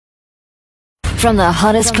From the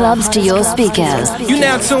hottest clubs to your speakers. You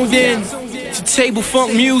now tuned in to Table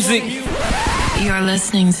Funk Music. You're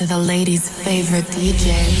listening to the ladies' favorite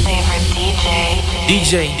DJ.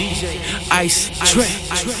 DJ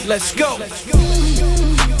djicdre. Let's go.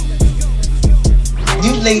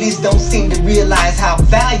 You ladies don't seem to realize how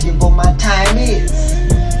valuable my time is.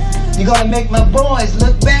 You're gonna make my boys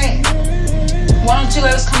look bad. Why don't you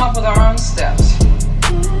let us come up with our own steps?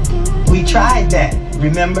 We tried that,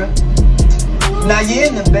 remember? Now you're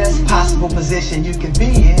in the best possible position you can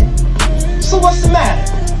be in. So what's the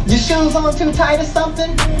matter? Your shoes on too tight or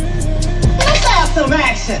something? Let's have some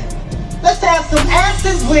action. Let's have some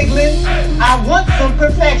asses wiggling. I want some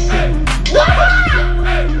perfection.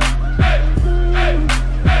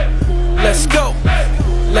 Let's go.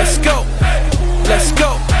 Let's go. Let's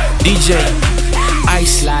go. DJ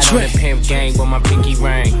Slide on the pimp gang with my pinky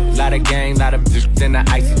ring. Lot of gang, lot of then the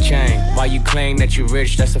icy chain. While you claim that you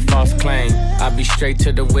rich, that's a false claim. I be straight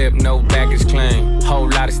to the whip, no baggage claim. Whole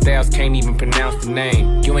lot of styles, can't even pronounce the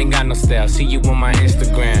name. You ain't got no style, see you on my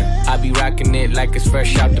Instagram. I be rocking it like it's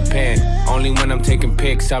fresh out the pen. Only when I'm taking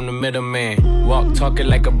pics, I'm the middleman. Walk talking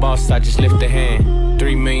like a boss, I just lift a hand.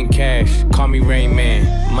 3 million cash, call me Rain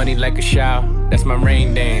Man. Money like a shower, that's my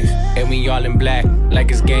rain dance. And we all in black, like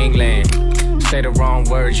it's gangland. Say the wrong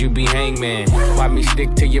words, you be hangman. Why me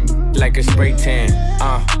stick to you like a spray tan?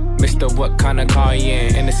 Mister, what kind of car you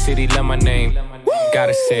in? In the city, love my name.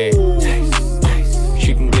 Gotta say it. Taste.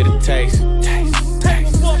 She can get a taste.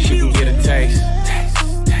 She can get a taste.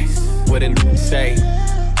 What it say?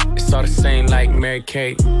 It's all the same like Mary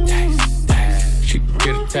Kate. She can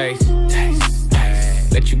get a taste.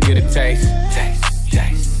 Let you get a taste.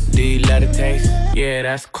 Do you love the taste? Yeah,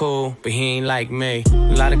 that's cool, but he ain't like me.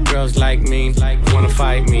 A lot of girls like me, wanna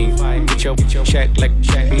fight me. Get your check like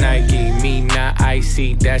Nike. Me not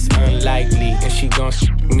icy, that's unlikely. And she gon'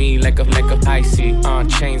 me like a icy.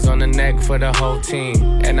 Chains on the neck for the whole team.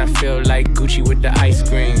 And I feel like Gucci with the ice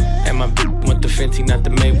cream. And my bitch want the Fenty, not the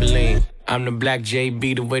Maybelline. I'm the black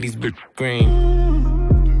JB, the way these bitch green.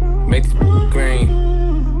 Make this green.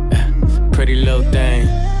 Pretty little thing.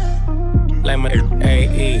 Like my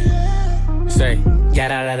AE. Say,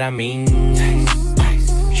 yada mean.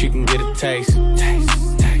 She can get a taste.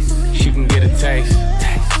 She can get a taste.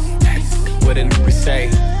 What a nigga say?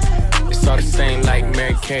 It's all the same like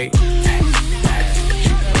Mary Kate. She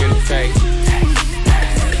can get a taste.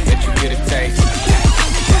 Let you get a taste.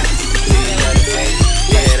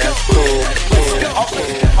 Yeah, that's cool.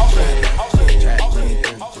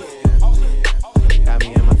 Got me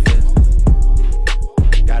in my feelings.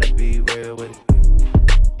 Gotta be real with it.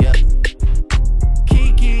 Yeah.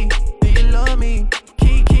 Kiki, do you love me?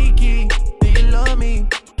 Kiki, do you love me?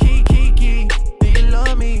 Kiki, do you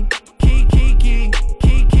love me? Kiki,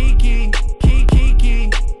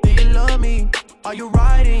 do you love me? Are you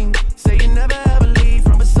riding? Say you never ever leave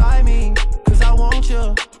from beside me. Cause I want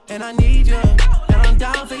you, and I need you. And I'm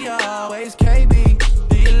down for you always, KB.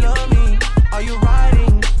 Do you love me? Are you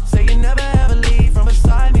riding? Say you never ever leave from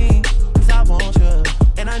beside me. Cause I want you,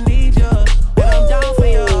 and I need you. And I'm down for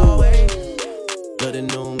you always. But the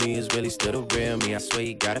new me is really still the real me. I swear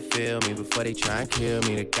you gotta feel me before they try and kill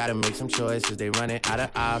me. They gotta make some choices, they running out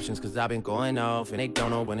of options. Cause I've been going off and they don't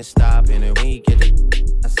know when to stop. And when you get the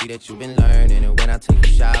I see that you've been learning. And when I take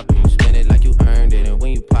you shopping, you spend it like you earned it. And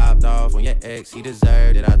when you popped off on your ex, he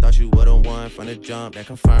deserved it. I thought you would've won from the jump, that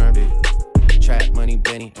confirmed it. Trap money,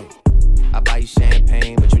 Benny. I buy you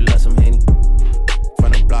champagne, but you love some Henny.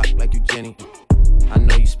 From the block like you Jenny. I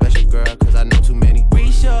know you special, girl, cause I know too many.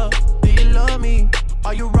 Risha, do you love me?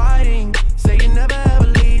 Are you riding? Say you never ever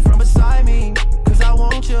leave from beside me. Cause I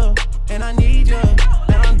want you, and I need you.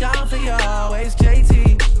 And I'm down for you always,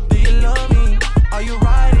 JT. Do you love me? Are you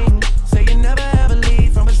riding? Say you never ever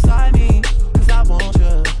leave from beside me. Cause I want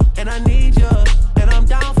you, and I need you. And I'm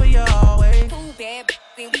down for you always. Too bad,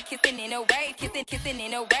 then we kissing in a wave. Kissing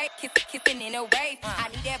in a wave. Kissing in a wave. I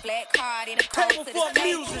need that black card in a cold to the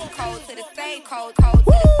state. Cold to the state. Cold to the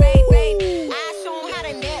state. I show 'em how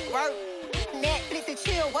to network. Netflix and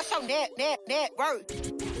chill. What's your net worth?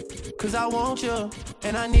 Cause I want you,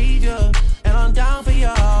 and I need you. And I'm down for you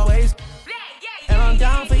always. And I'm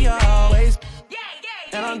down for you always.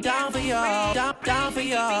 And I'm down for you, down for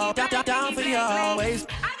you, down for you always.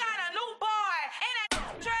 I got a new boy, and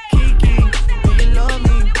that's Dre. Kiki, do you love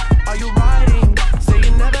me? Are you riding? Say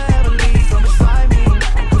you never ever leave from beside me.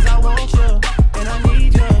 Cause I want you, and I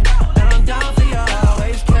need you. And I'm down for you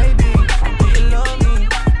always, KB. Do you love me?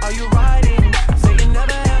 Are you riding? Say you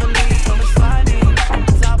never ever leave from beside me.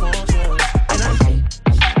 Cause I want you, and I need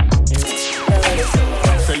you.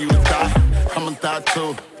 Say you a thot, I'm a thot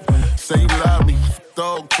too. Say you love me,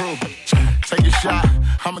 throw crew. Take a shot,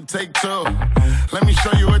 I'ma take two. Let me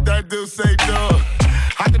show you what that do say do.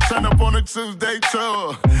 I can turn up on a Tuesday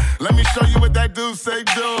too. Let me show you what that do say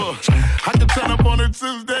do. I can turn up on a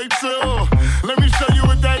Tuesday too. Let me show you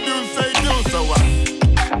what that do say do. So I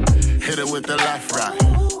hit it with the left right.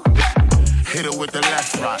 Hit it with the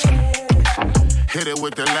left right. Hit it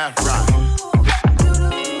with the left right.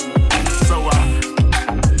 So I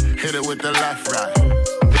hit it with the left right.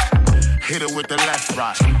 Hit it with the left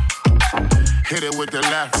right. Hit it with the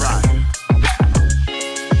left right.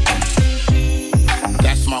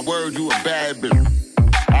 That's my word, you a bad bitch.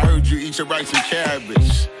 I heard you eat your rice and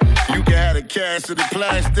cabbage. You can have the cash or the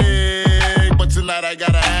plastic, but tonight I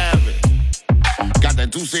gotta have it. Got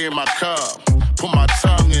that juice in my cup. Put my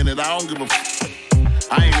tongue in it, I don't give a f.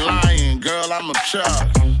 I ain't lying, girl, I'm a chug.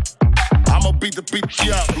 I'ma beat the beat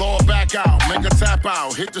up, blow her back out, make her tap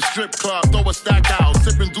out, hit the strip club, throw a stack out,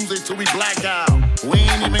 sipping doozy till we black out. We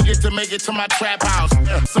ain't even get to make it to my trap house.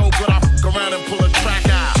 So good, I f around and pull a track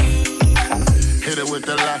out. Hit it with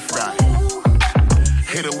the left right.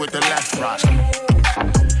 Hit it with the left right.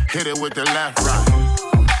 Hit it with the left right.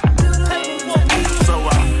 So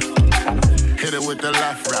hit it with the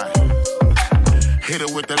left right. Hit it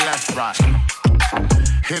with the left right.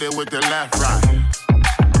 Hit it with the left right.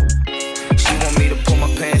 She want me to pull my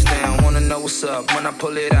pants down, wanna know what's up when I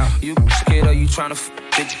pull it out. You scared or you tryna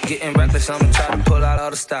bitch, getting reckless, I'ma try to pull out all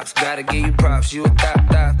the stops. Gotta give you props, you a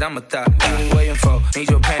thot, I'm a thot. What you waiting for? Need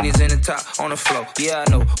your panties in the top, on the floor. Yeah, I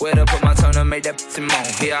know where to put my tongue to make that moan.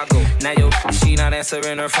 Here I go, now yo, she not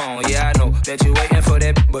answering her phone. Yeah, I know that you waiting for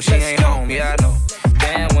that, but she ain't home. Yeah, I know,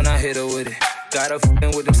 damn when I hit her with it. Got her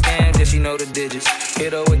f***ing with them scams, yeah, she know the digits.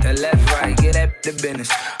 Hit her with the left, right, get at the business.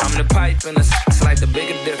 I'm the pipe and the it's like the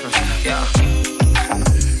bigger difference, yeah.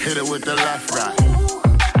 Hit it with the left, right.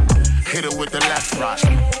 Hit it with the left, right.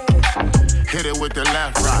 Hit it with the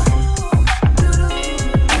left, right.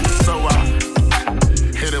 So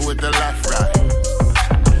hit it with the left, right.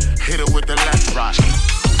 Hit it with the left, right.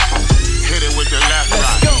 Hit it with the left,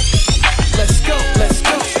 right. Let's go, let's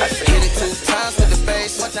go. Hit it 2 times with the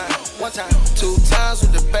bass. One time. 2 times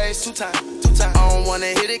with the bass. 2 times. I don't wanna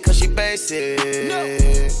hit it cause she basic. No.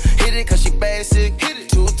 Hit it cause she basic. Hit it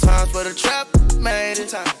 2 times for the trap made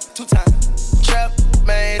it. 2 times. Trap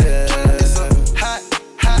made it. It's a hot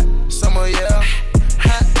summer, yeah.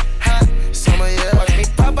 Hot summer, yeah. Watch me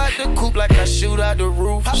pop out the coupe like I shoot out the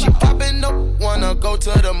roof. She poppin' up, wanna go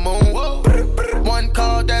to the moon. One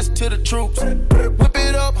call, that's to the troops. Whip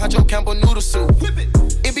it up, Hydro Campbell noodle soup.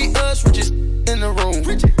 It be us, richest in the room.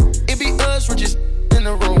 It be us, richest in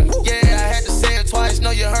the room. Yeah, I had to say it twice,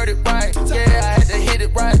 know you heard it right. Yeah, I had to hit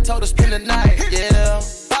it right, told her spend the night. Yeah,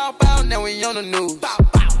 bow, now we on the news.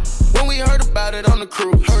 When we heard about it on the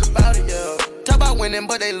cruise. Heard about it, yeah. Talk about winning,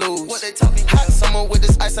 but they lose. What they talking? Hot summer with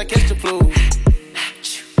this ice, I catch the flu.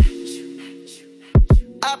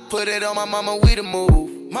 I put it on my mama, we the move.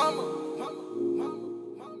 Mama.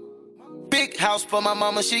 Big house for my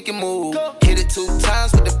mama, she can move. Go. Hit it 2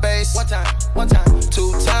 times with the bass. One time.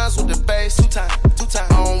 2 times with the bass. 2 times. I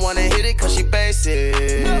don't wanna hit it cause she basic.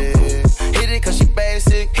 No. Hit it cause she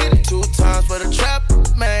basic. Hit it 2 times for the trap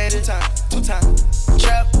made it. 2 times.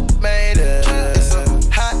 Trap made it. It's a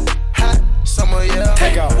hot summer, yeah.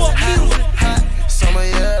 Take off. Hot summer,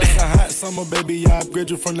 yeah. It's a hot summer, baby, I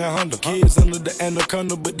upgrade you from that Honda. Kids under the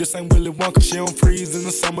anaconda, but this ain't Willy Wonka. She don't freeze in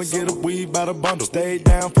the summer, get a weed by the bundle. Stayed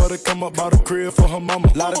down for the come up, bought a crib for her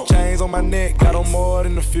mama. Lot of chains on my neck, got on more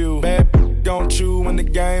than a few. Bad gon' chew when the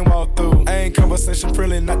game walk through. Ain't conversation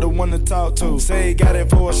friendly, not the one to talk to. Say got it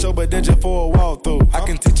for a show, but then just for a walkthrough. I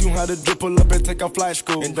can teach you how to dribble up and take off flight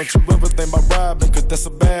school. And don't you ever think about robbing, cause that's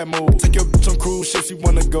a bad move. Take your bitch on cruise ship, she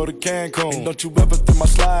wanna go to Cancun. And don't you ever think about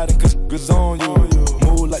sliding, cause it's on you.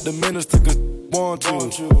 Move like the minister, cause want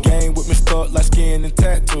you. Game with me stuck like skin and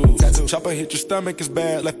tattoos. Chopper hit your stomach, it's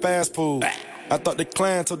bad like fast food. I thought the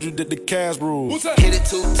clan told you that the cash rules. Hit it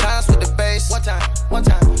 2 times with the bass. One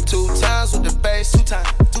time. 2 times with the bass. 2 times.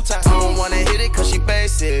 I don't wanna hit it cause she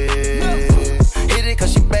basic. Hit it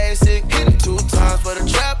cause she basic. Hit it 2 times for the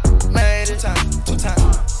trap made it. 2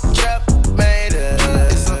 times. Trap made it.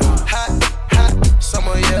 It's a hot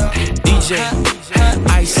summer, yeah. DJ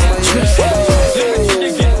Ice Trip. Let me see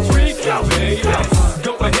you get freaked out, baby.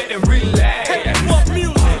 Go ahead and relax.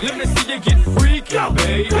 Let me see you get freaked out,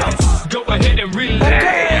 baby. Go ahead and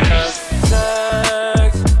relax.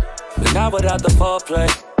 Sex, but not without the foreplay.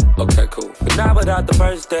 Okay, cool. But not without the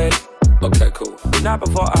first date. Okay, cool. But not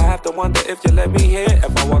before I have to wonder if you let me hit.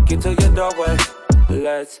 If I walk into your doorway,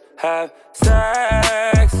 let's have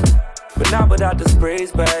sex. But not without the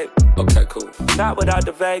sprees, babe. Okay, cool. Not without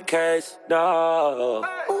the vacays, no.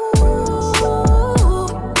 Ooh,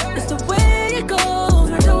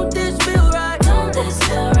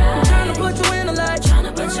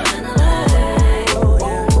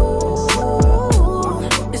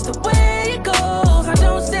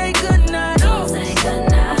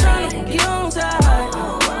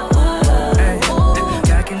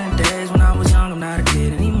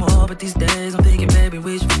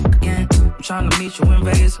 meet you in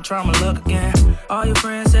Vegas and try my luck again. All your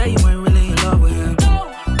friends say you ain't really in love with him.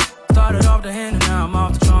 Started off the hand and now I'm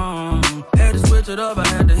off the drum. Had to switch it up, I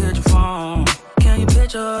had to hit your phone. Can you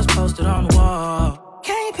picture us posted on the wall?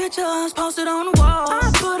 Can you picture us posted on the wall?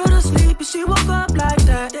 I put her to sleep and she woke up like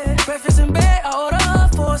that. Breakfast in bed, I order her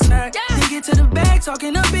for a snack. Then get to the bag,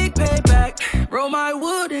 talking a big payback. Roll my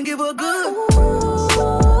wood and give her good. Ooh,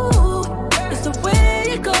 it's the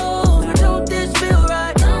way it goes. Now don't this feel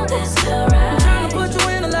right? Don't this feel right? I'm trying to put you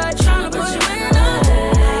in the light, trying to put you in the light.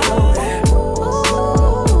 Ooh,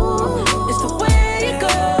 it's the way it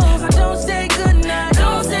goes. Now don't say goodnight,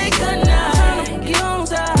 don't say goodnight. I'm trying to get on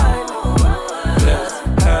side. Let's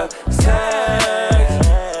have sex,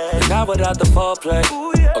 but not without the foreplay.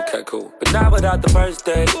 Okay, cool. But not without the first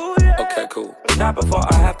date. Okay, cool. But not before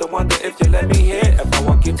I have to wonder if you let me hit. If I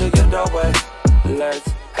walk you to your doorway. Let's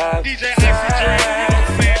have sex,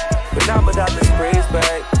 but not without the sprees,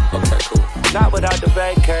 babe. Okay, cool. But not without the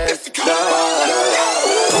vacays. No.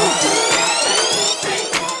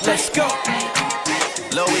 Let's go.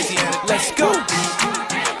 Louisiana. Let's go.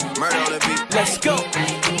 Murder on the beat. Let's go.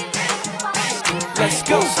 Let's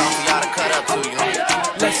go. Song for y'all to cut up to, you know.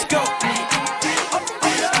 Let's go.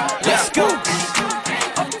 Let's go.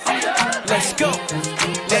 Let's go.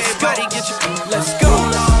 Everybody get your. Let's go.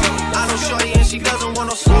 I know shorty and she doesn't want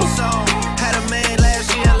no slow song. Had a man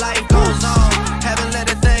last year, life goes on. Haven't let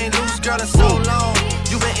a thing loose, girl, in so long.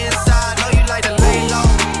 You been inside, know you like to lay low.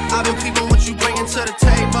 I've been peeping what you bringing to the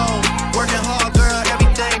table. Working hard, girl,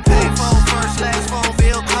 everything paid for. First, last phone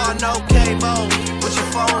bill, car, no cable. With your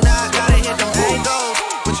phone out, gotta hit them angles.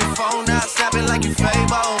 With your phone out, snapping like you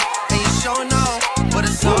Fable. And you showing off, but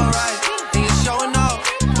it's alright. And you showing off,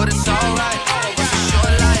 but it's alright. It's a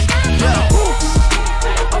short life, yeah.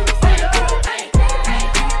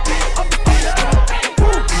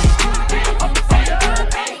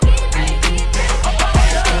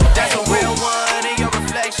 That's a real one in your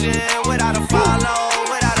reflection. Without a follow,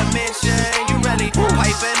 without a mention. You really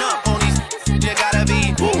piping up on these. You gotta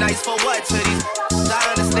be nice for what to these.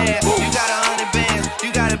 I understand. You got 100 bands,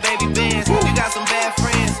 you got a baby bands, you got some bad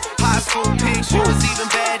friends. High school pics, you was even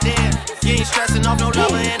bad then. You ain't stressing off no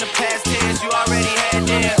lover in the past tense. You already had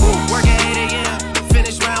them. Working 8 a.m.,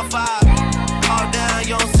 finish round 5. All down,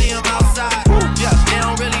 you don't see them outside. Yeah, they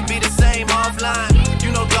don't really be the same offline.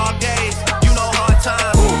 You know dog days, you know hard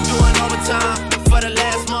times. Doing overtime for the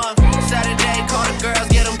last month. Saturday, call the girls,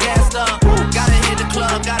 get them gassed up. Gotta hit the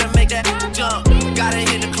club, gotta make that jump. Gotta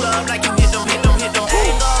hit the club like you hit them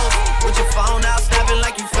angles. With your phone out, snapping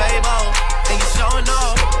like you Fable. And you showing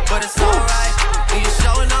off, but it's alright. And you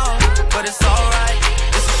showing off, but it's alright.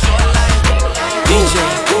 It's a short life. DJ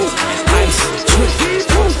MIXx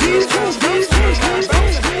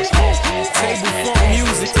Table Funk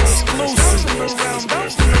Music exclusive.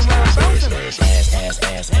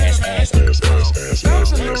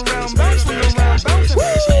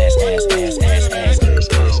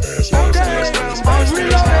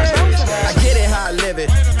 I get it how I live it.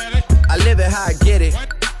 I live it how I get it.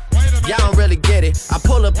 Y'all don't really get it. I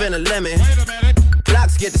pull up in a lemon.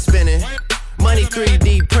 Blocks get to spinning. Money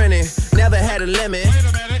 3D printing. Never had a limit.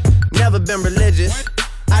 Never been religious.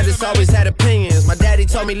 I just always had opinions. My daddy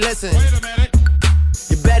told me, listen,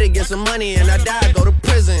 you better get some money and I die, go to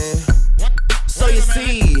prison. So you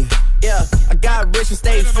see, yeah, I got rich and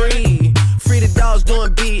stayed free. Free the dogs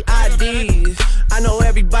doing BIDs. I know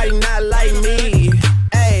everybody not like me.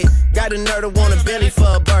 Hey, got a nerd to want a Billy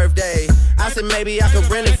for a birthday. I said maybe I could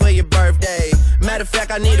rent it for your birthday. Matter of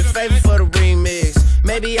fact, I need a favor for the remix.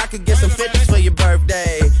 Maybe I could get some 50s for your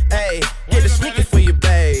birthday. Hey, get a sneaker for your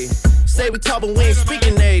bae. Say we talk but we ain't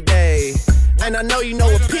speaking every day. And I know you know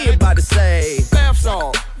what P about to say. Bath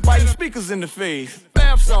salt, biting speakers in the face.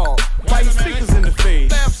 Bath salt, biting speakers in the face.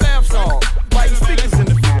 Bath salt, biting speakers in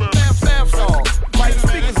the face. Bath salt, biting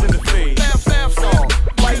speakers in the face. Bath salt,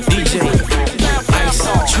 biting speakers in the face.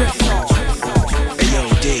 MIXx Hey yo,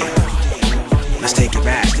 D, let's take it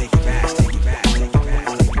back.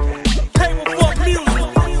 Table Funk Music.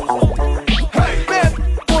 Hey, man,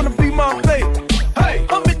 wanna be my babe. Hey,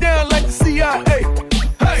 hunt me down like the CIA.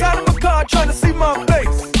 Hey, side of my car trying to see my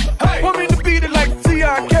face. Hey, want me to beat it like the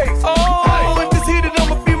TRKs. Oh, if it's heated,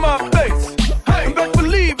 I'ma be my face. Hey, and best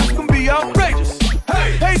believe it's gonna be outrageous.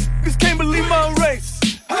 Hey, niggas can't believe my race.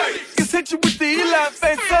 Hey, niggas hit you with the Eli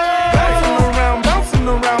face. Bouncing around, bouncing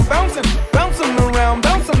around, bouncing, bouncing around,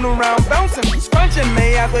 bouncing around, bouncing, scrunching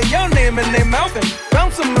me out with your name and they mouthing.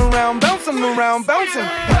 Bouncing around, bouncing around, bouncing.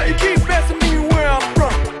 You keep asking me where I'm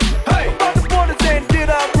from. About the borders and did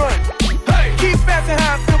I run? Keep asking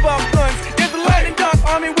how I feel about guns. There's a light and dark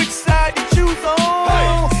army, which side you choose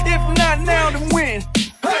on? If not now, then when?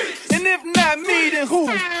 And if not me,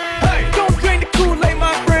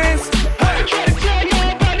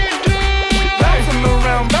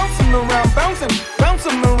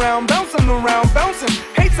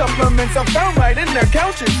 bouncing their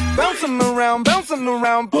couches, bouncing around, bouncing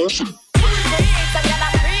around. DJ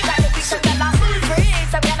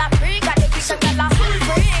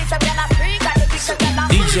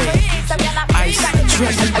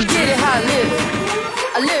MIXx. I get it how I live it.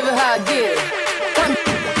 I live it how I get it. Come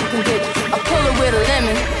get it. I pull it with a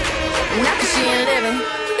lemon. Not cause she ain't living.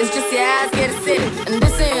 It's just your eyes get acidic. And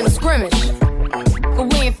this ain't a scrimmage. Cause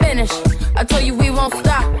we ain't finished. I told you we won't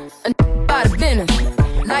stop. By the business.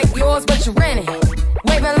 Like yours, but you rent it.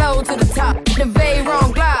 Waving low to the top. The very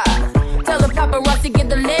wrong glide. Tell the paparazzi get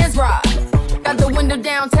the lens right. Got the window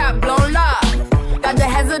down, top blown live. Got the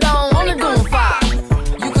hazard on the doom fire.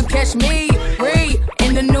 You could catch me, free,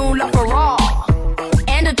 in the new LaFerrari.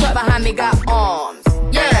 And the truck behind me got arms.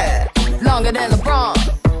 Yeah, longer than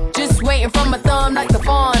LeBron. Just waiting for my thumb like the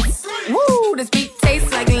fawns. Woo, this beat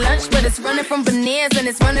tastes like lunch, but it's running from veneers and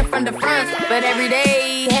it's running from the front. But every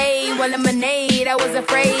day, hey, well, lemonade, I was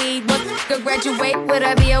afraid. Once I could graduate, would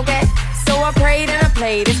I be okay? So I prayed and I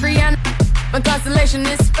played. It's Rihanna. My constellation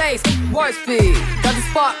is space. Warp speed, got the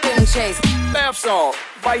spark couldn't chase. Bath salt,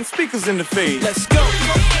 biting speakers in the face. Let's go. Let's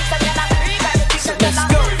go.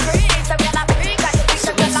 Let's go.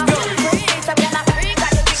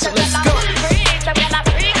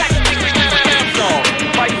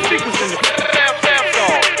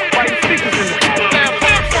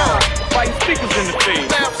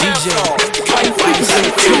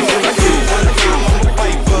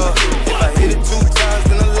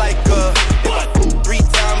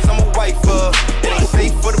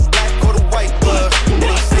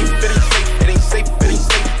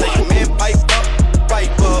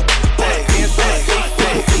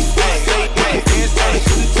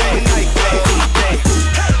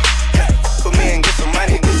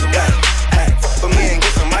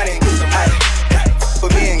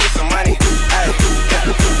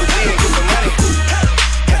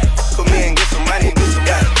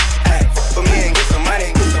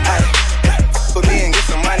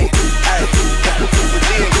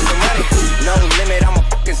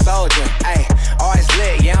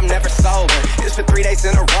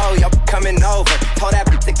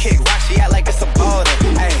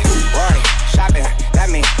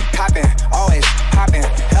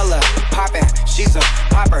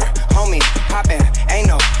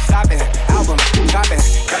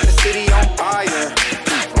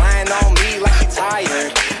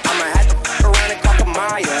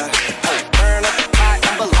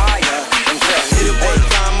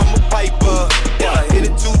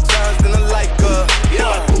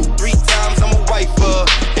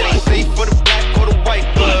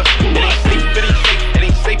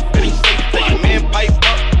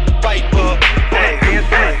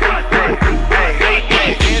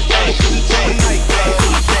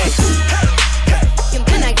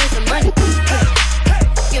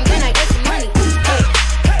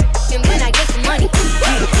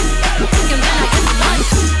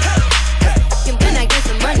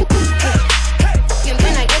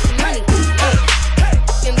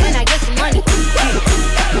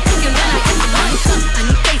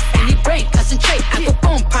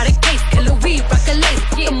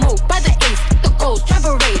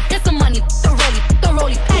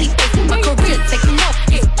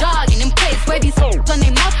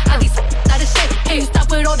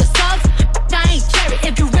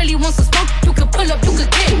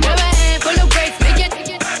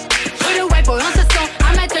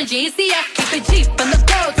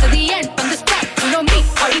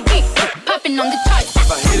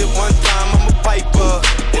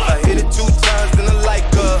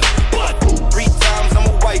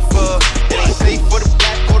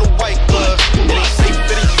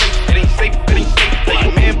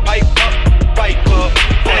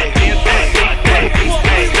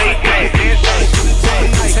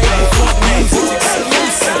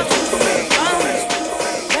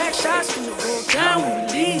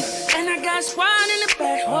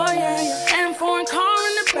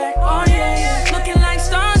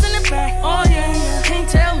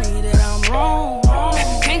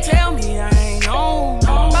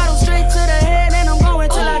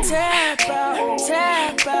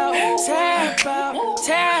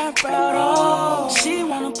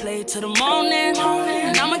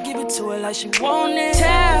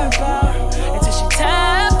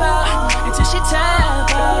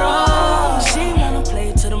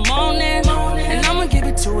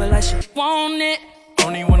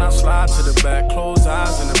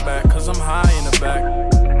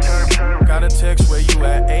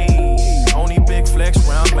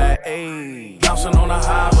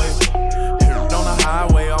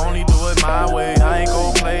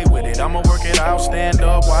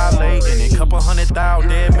 100,000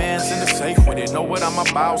 dead man's in the safe with it. Know what I'm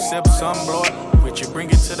about, sip some, blow it with you, bring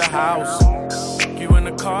it to the house. You in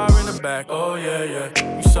the car in the back, oh yeah,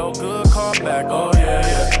 yeah. You so good, call back, oh yeah,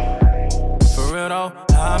 yeah. For real though,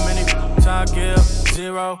 how many I give?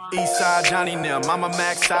 0. Eastside Johnny Nim, I'ma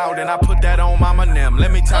max out and I put that on Mama Nim.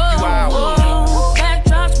 Let me top you out.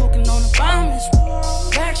 Backdrop smoking on the bombers.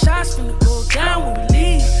 Back shots finna go down when we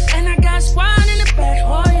leave. And I got squad in the back,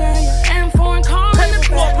 oh yeah, yeah. And foreign car in the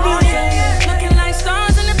back, oh yeah, yeah. Looking like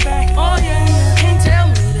stars in the back, oh yeah, yeah. Can't tell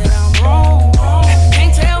me that I'm wrong, wrong.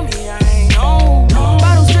 Can't tell me I ain't on, no.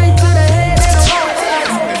 Bottle straight to the head and the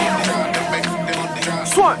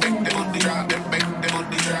Swan.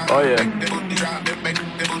 Oh yeah.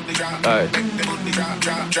 Alright.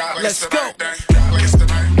 Let's go.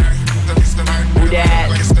 Who that?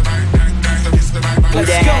 Who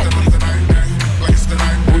that?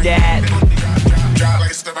 Who that?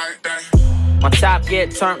 My top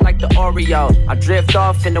get turned like the Oreo. I drift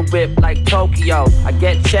off in the whip like Tokyo. I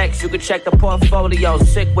get checks, you can check the portfolio.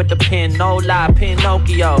 Sick with the pen, no lie,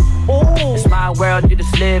 Pinocchio. Ooh, it's my world, you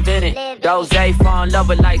just live in it. Dose, fall in love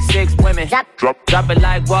with like 6 women. Drop it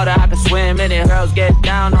like water, I can swim in it. Girls get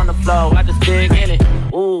down on the floor, I just dig in it.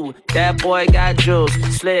 Ooh, that boy got juice,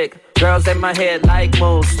 slick. Girls in my head like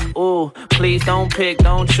moose. Ooh, please don't pick,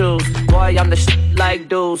 don't choose. Boy, I'm the like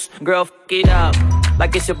Deuce. Girl, f it up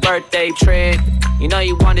like it's your birthday trick. You know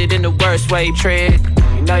you want it in the worst way, trick.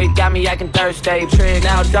 You know you got me acting thirsty, trick.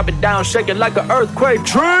 Now drop it down, shake it like an earthquake,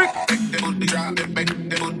 trick.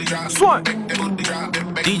 Swan.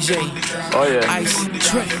 DJ. Oh yeah.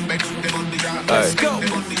 MIXx. Let's go.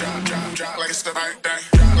 Let's go.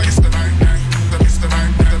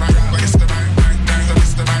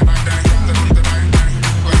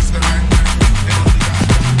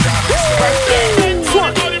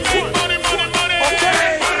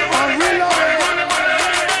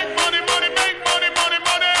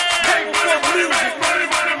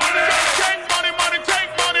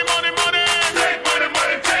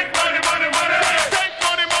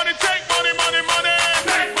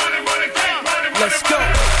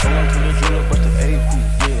 Going to the jeweler, bust the AP,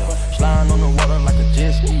 yeah. Sliding on the water like a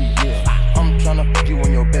jet ski, yeah. I'm tryna put you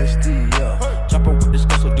on your bestie, yeah. Chopper with this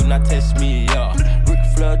gun, so do not test me, yeah. Rick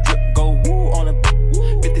Flair drip, go woo on a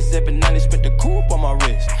 5790, spent the coupe on my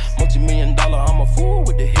wrist. Multi-million-dollar, I'm a fool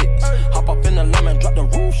with the hits. Hop off in the lemon, drop the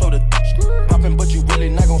roof, show the poppin', but you really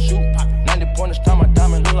not gon' shoot. 90 pointers, time my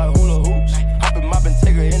diamond look like hula hoops. Hoppin', moppin',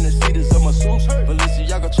 Tigger in the seats of my suits.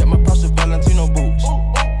 Balenciaga, check my Prada Valentino boots.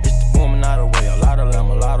 Out of way, a lot of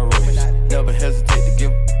lamb, a lot of race. Never hesitate to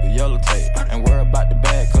give the yellow tape. And worry about the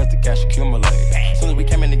bag, cause the cash accumulate. Soon as we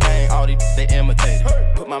came in the game, all these, they imitated.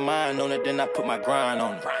 Put my mind on it, then I put my grind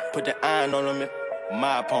on it. Put the iron on them,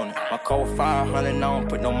 my opponent. My code 500, now I don't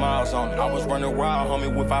put no miles on it. I was running wild,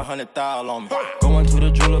 homie, with 500,000 on me. Going to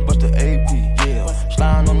the jeweler, bust the AP, yeah.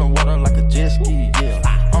 Sliding on the water like a jet ski, yeah.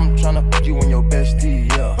 I'm tryna put you on your bestie,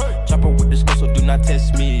 yeah. Chopper with this gun, so do not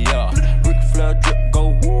test me, yeah. Rick Flair drip, go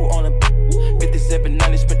woo on a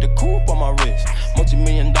 5790, spent the coupe on my wrist.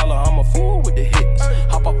 Multi-million-dollar, I'm a fool with the hits.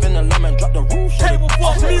 Hop off in the lemon, drop the roof.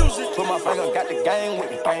 Tablecloth music. Put my finger, got the game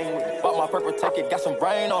with me. Bought my purple ticket, got some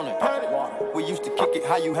brain on it. We used to kick it,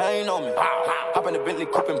 how you hang on me. Hop in the Bentley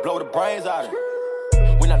coupe and blow the brains out of it.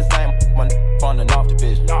 We not the same, my from the North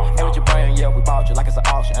Division. Ain't with your brain, yeah, we bought you like it's an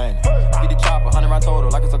auction, ain't it? Get the chopper, 100 round total,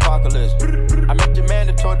 like it's a car collision. I met your man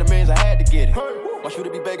that told the millions I had to get it. My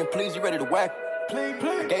shooter be begging, please, you ready to whack?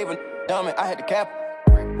 I gave a dummy, I had to cap.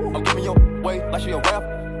 I'm giving your way like she a rap.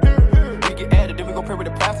 We get added, then we go pray with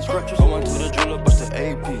the pastor scriptures. Going to the jeweler, bust the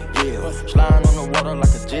AP, yeah. Sliding on the water like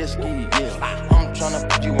a jet ski, yeah. I'm tryna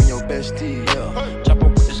put you on your bestie, yeah. Chopper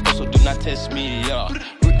with this gun, so do not test me, yeah.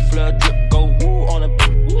 Rick Flair drip, go woo on a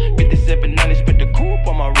 5790, spent the coupe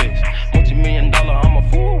on my wrist. Multi-million-dollar, I'm a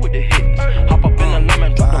fool with the hits. Hop up in the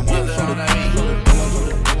lemon, drop the roof on the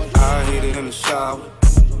I hit it in the shower.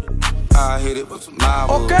 I hit it with some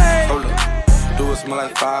marbles. Okay. Hold up. Do it smell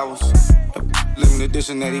like flowers. Limited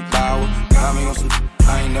edition that he power. Got me on some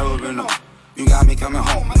I ain't never been on. You got me coming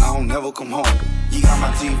home and I don't never come home. You got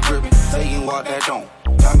my teeth dripping, taking what that don't.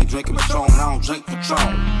 Got me drinking Patron and I don't drink Patron.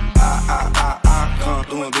 I come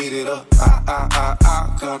through and beat it up.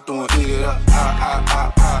 I come through and beat it up.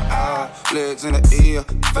 I legs in the air,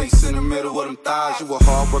 face in the middle of them thighs. You a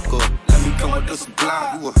hard worker. Let me come with the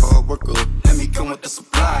supply. You a hard worker. Let me come with the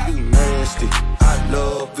supply. You nasty. I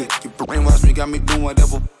love it. You brainwash me, got me doing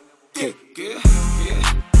whatever. Yeah.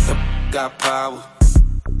 The got power.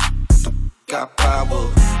 The got power.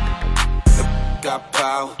 The got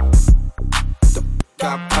power. The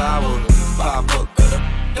got power. Pop up,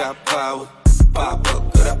 got power. Pop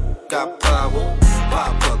up, got power.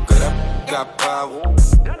 Pop up, got power.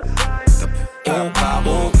 Got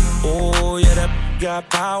power. Oh, yeah, that got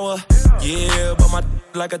power. Yeah, but my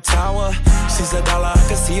like a tower. She's $1, I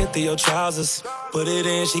can see it through your trousers. Put it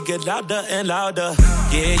in, she get louder and louder.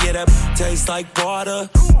 Yeah, that tastes like water.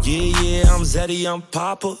 Yeah, I'm Zeddy, I'm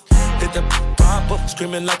Papa. Hit the popper,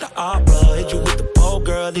 screaming like the opera. Hit you with the pole,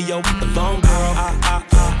 girl, Leo with the long girl.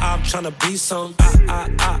 I'm tryna be some.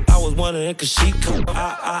 I was wondering, cause she come.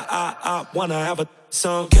 I wanna have a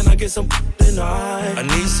song. Can I get some tonight? I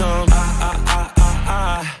need some.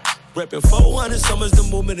 Reppin' 400 summers, the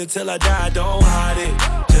movement until I die. Don't hide it,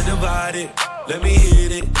 just divide it. Let me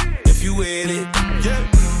hit it, if you with it. Yeah.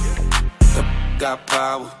 Got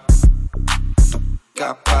power.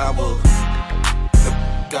 Got power.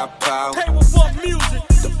 Got power. Hey, what's up, music?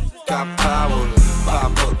 Got power.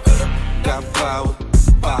 Pop up. Got power.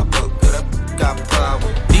 Pop up. Got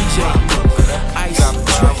power. DJ ICE. Got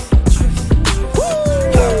power.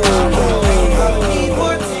 Need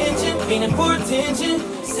more attention, meaning more attention.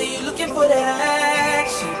 See you looking for that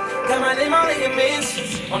action. Got my name all in your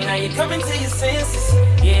mentions. Oh, now you're coming to your senses.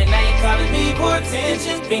 Yeah, now you're calling me for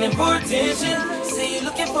attention, meaning for attention. See you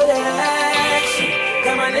looking for that action.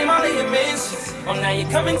 Got my name all in your mentions. Oh, now you're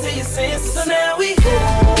coming to your senses. So now we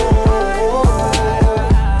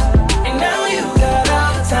and now you got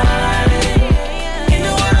all the time in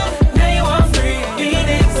the world. Now you are free. Being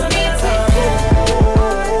it for me time.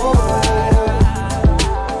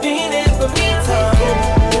 Being it for me time.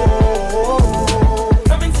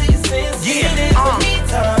 Coming to your senses. Being it for me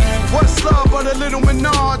time. What's love but a little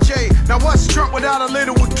menage? Now what's Trump without a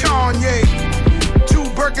little with Kanye? 2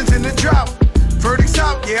 Birkins in the drought. Verdict's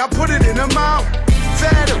out, yeah, I put it in her mouth.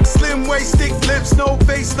 Phantom, slim waist, thick lips, no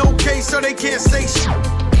face, no case, so they can't say shit.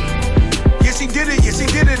 Yes, she did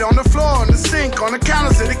it on the floor, on the sink, on the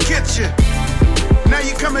counters in the kitchen. Now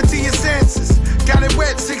you coming to your senses. Got it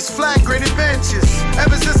wet, 6 flat, great adventures.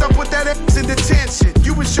 Ever since I put that ass in detention,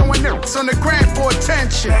 you was showing nerves on the gram for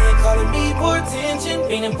attention. Now you calling me for attention,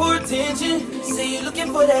 meaning for attention. See you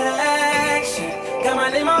looking for that action. Got my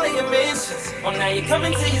name all in your mentions. Oh, now you're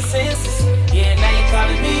coming to your senses. Yeah, now you're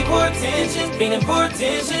calling me for attention, meaning for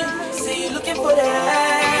attention. See you looking for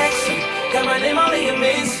that action. Got my name all in your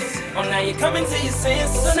mentions. Oh, now you're coming to your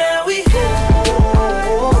senses. So now we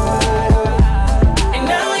and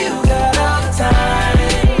now you got all the time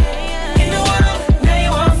in the world. Now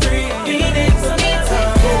you are free. Being it for me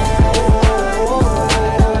time.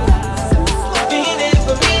 Being it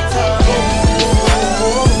for me time.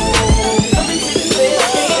 Coming to your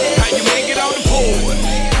senses. How you make it on the board?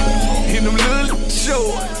 In them little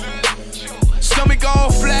short. Stomach all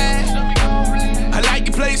flat. I like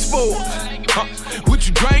you play sport. What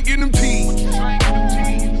you drink in them tea?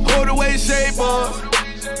 Hold away shape up.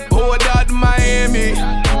 Or out to Miami.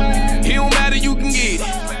 It don't matter, you can get it.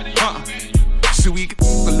 So we can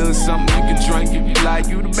a little something you can drink if you like.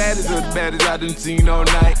 You the baddest of the baddest I done seen all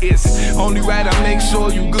night. It's only right I make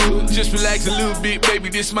sure you good. Just relax a little bit, baby,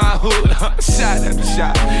 this my hood. Shot after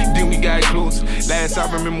shot, then we got close. Last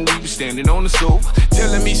I remember we was standing on the sofa,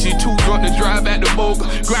 telling me she too drunk to drive back to Boca.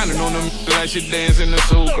 Grinding on them like she dancing the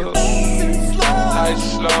soca. Nice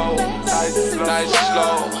slow, nice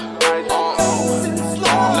slow.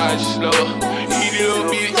 Nice slow, eat it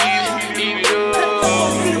up, eat it up.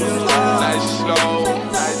 Nice slow,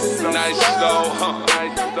 nice slow, nice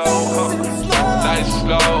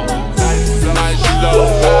slow, nice slow.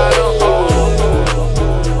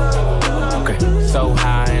 Okay, so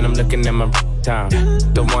high and I'm looking at my time.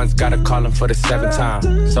 The ones gotta call him for the 7th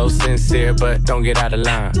time. So sincere, but don't get out of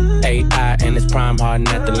line. AI and it's prime harden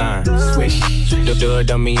at the line. Swish, do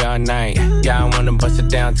it on me all night. Yeah, I wanna bust it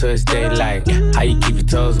down till it's daylight. How you keep your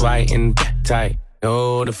toes white and tight?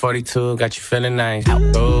 Oh, the 42 got you feeling nice.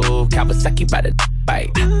 Oh, Kawasaki by the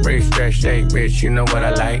bite. Rich, stretch, shake, rich, you know what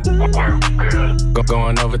I like. Go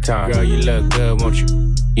going overtime. Girl, you look good, won't you?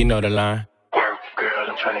 You know the line. Work, girl,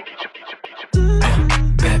 I'm tryna get you.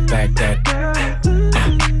 Back that.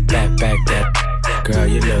 Back that. Girl,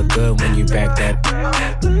 you look good when you back that. Girl,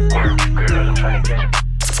 I'm tryna get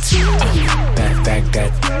you. Back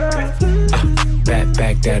that.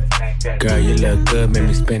 Back that. Girl, you look good, make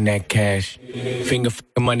me spend that cash. Finger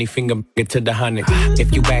money, finger it to the 100.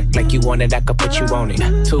 If you act like you want it, I could put you on it.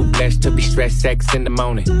 Too blessed to be stressed sex in the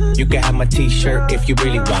morning. You can have my t-shirt if you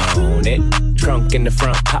really want it. Trunk in the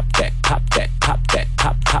front, pop that, pop that, pop that,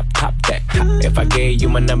 pop that. If I gave you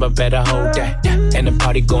my number, better hold that. And the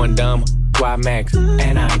party going dumb, Quad Max.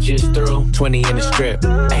 And I just threw 20 in the strip.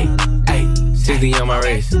 Ay, 60 on my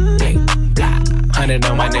wrist. Ay, 100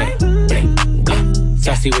 on my neck.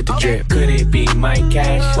 Saucy with the drip. Could it be my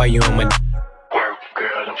cash? Why you on my work,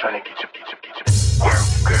 girl? I'm tryna get you. Work,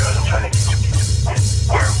 girl. I'm tryna get you.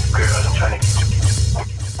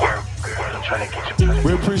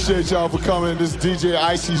 We appreciate y'all for coming. This is DJ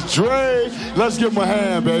djicdre. Let's give him a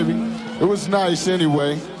hand, baby. It was nice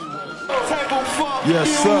anyway. Yes,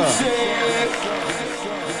 sir.